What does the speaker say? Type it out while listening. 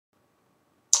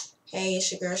Hey,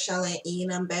 it's your girl shouline,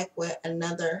 and I'm back with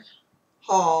another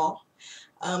haul.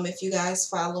 If you guys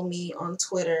follow me on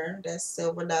Twitter, that's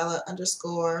silver dollar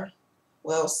underscore,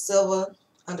 well, silver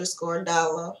underscore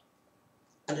dollar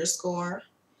underscore.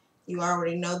 You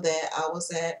already know that I was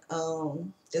at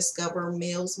Discover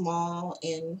Mills Mall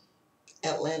in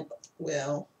Atlanta.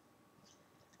 Well,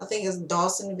 I think it's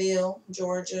Dawsonville,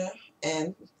 Georgia,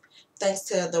 and thanks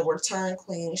to the return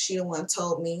queen, she the one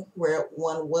told me where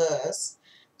one was.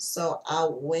 So I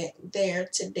went there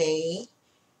today.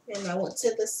 And I went to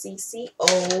the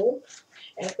Cco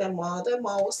at the mall. The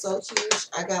mall was so huge,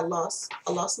 I got lost.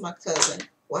 I lost my cousin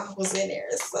while I was in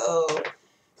there. So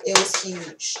it was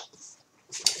huge.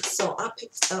 So I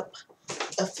picked up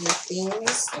a few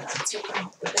things. And I took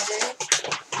out the bag.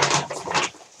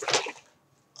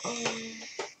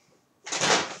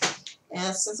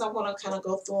 And since I'm going to kind of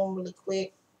go through them really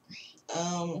quick,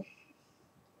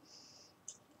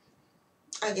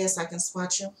 I guess I can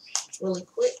swatch them really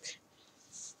quick.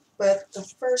 But the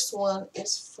first one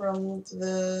is from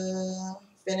the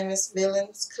Venomous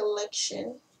Villains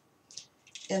collection.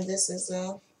 And this is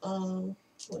a,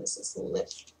 what is this, a lip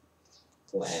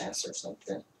glass or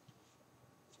something?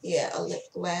 Yeah, a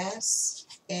lip glass.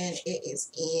 And it is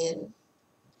in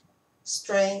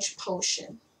Strange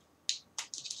Potion.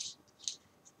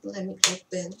 Let me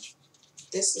open.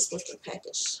 This is what the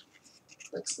package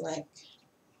looks like.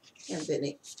 And then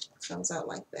it comes out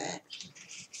like that.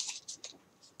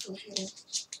 Go ahead and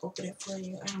open it for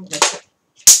you. I don't want to.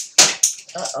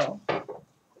 Uh-oh.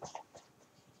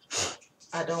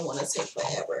 I don't want to take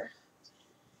forever.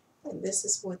 And this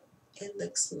is what it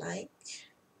looks like.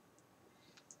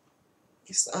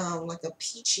 It's like a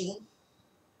peachy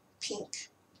pink.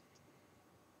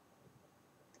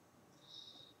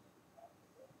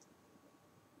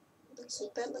 That's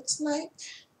what that looks like.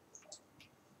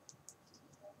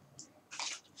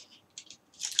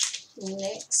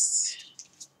 Next,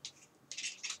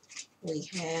 we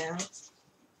have,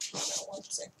 hold on one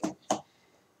second.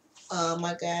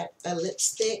 I got a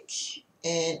lipstick,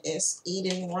 and it's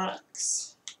Eden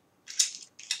Rocks.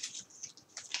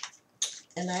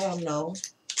 And I don't know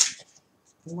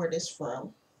where this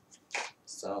from,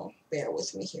 so bear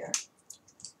with me here.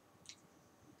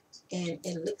 And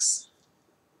it looks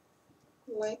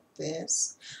like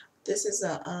this. This is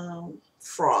a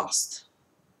frost.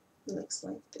 It looks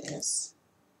like this.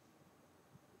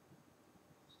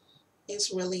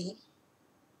 It's really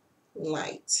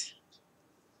light.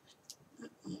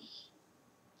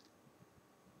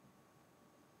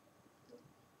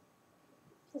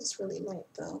 It's really light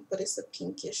though, but it's a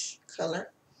pinkish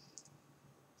color.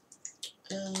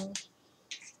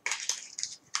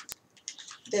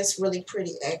 That's really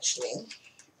pretty actually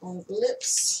on the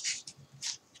lips.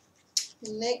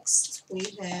 Next we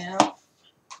have,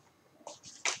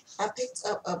 I picked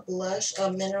up a blush,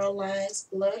 a mineralized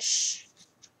blush,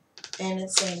 and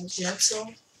it's in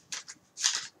Gentle.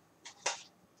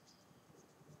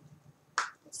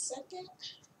 A second.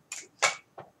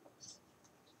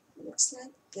 Looks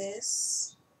like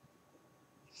this.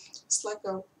 It's like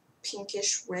a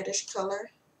pinkish reddish color.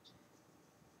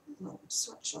 I'll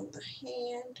swatch on the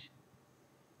hand.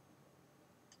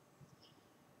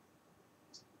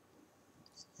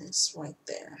 It's right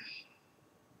there.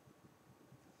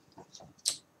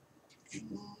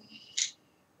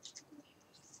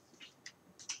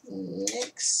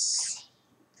 Next,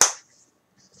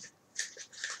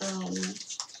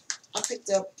 I picked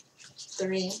up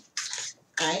 3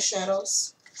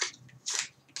 eyeshadows,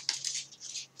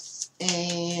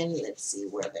 and let's see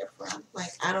where they're from.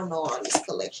 Like, I don't know all these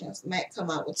collections. Mac come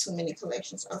out with too many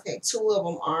collections. Okay, 2 of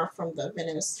them are from the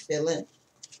Venomous Villain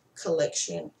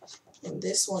collection, and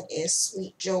this one is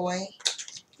Sweet Joy,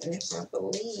 and if I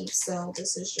believe so,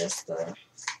 this is just the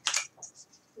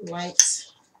light,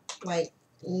 like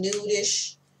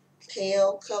nudish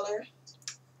pale color.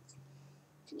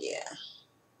 Yeah,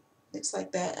 looks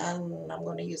like that. I'm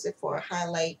going to use it for a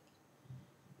highlight,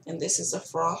 and this is a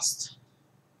frost.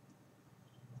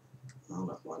 I don't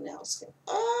know if one else can.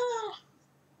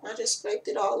 I just scraped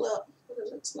it all up, but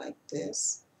it looks like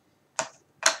this.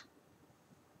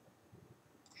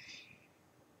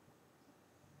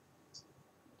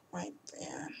 Right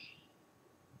there.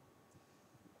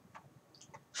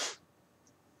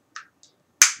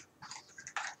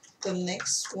 The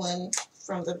next one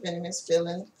from the Venomous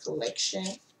Villain collection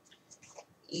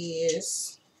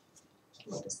is,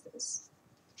 what is this?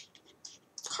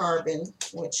 Carbon,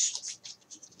 which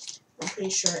I'm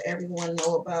pretty sure everyone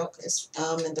know about. It's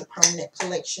in the permanent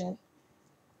collection,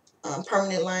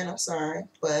 permanent line. I'm sorry,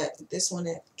 but this one,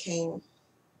 it came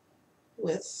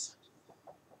with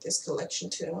this collection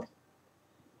too.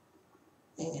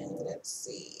 And let's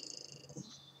see,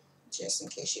 just in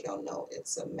case you don't know,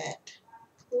 it's a matte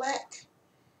black.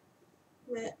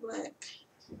 Matte black.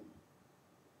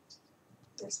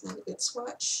 That's not a good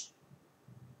swatch.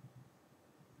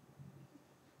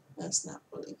 That's not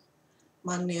really,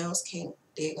 my nails can't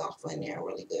dig off in there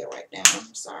really good right now.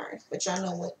 I'm sorry, but y'all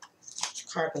know what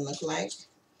carbon look like.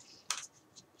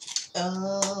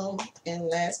 And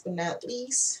last but not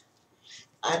least,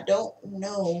 I don't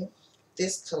know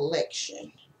this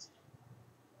collection,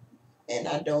 and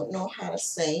I don't know how to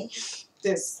say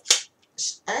this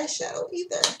eyeshadow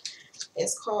either.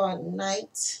 It's called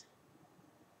Night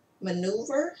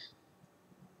Maneuver,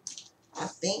 I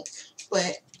think,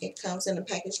 but it comes in a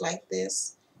package like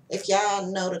this. If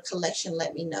y'all know the collection,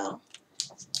 let me know.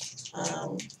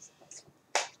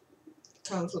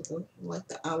 Comes with like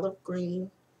the olive green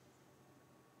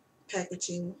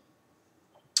packaging,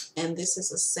 and this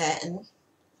is a satin,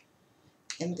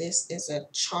 and this is a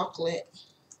chocolate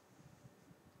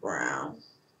brown.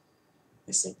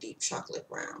 It's a deep chocolate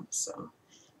brown. So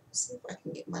let's see if I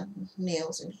can get my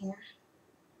nails in here.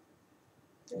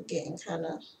 They're getting kind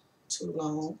of too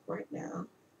long right now.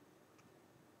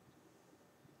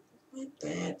 Like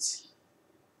that.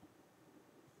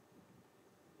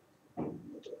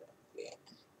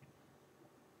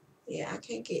 Yeah, I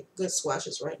can't get good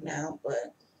swatches right now,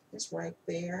 but it's right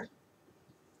there.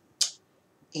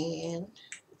 And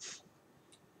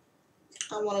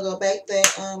I want to go back there.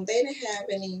 They didn't have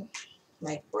any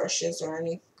like brushes or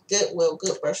any good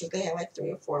brushes. They had like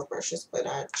 3 or 4 brushes, but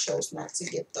I chose not to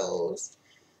get those.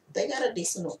 They got a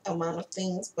decent amount of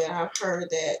things, but I've heard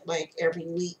that like every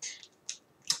week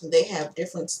they have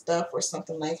different stuff or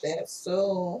something like that.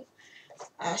 So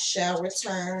I shall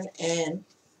return, and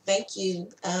thank you,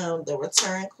 the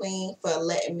Return Queen, for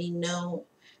letting me know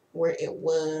where it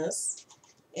was.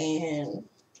 And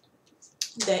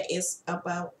that is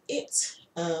about it.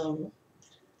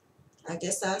 I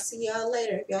guess I'll see y'all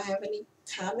later. If y'all have any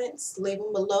comments, leave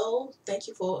them below. Thank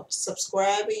you for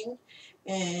subscribing,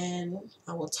 and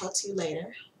I will talk to you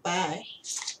later. Bye.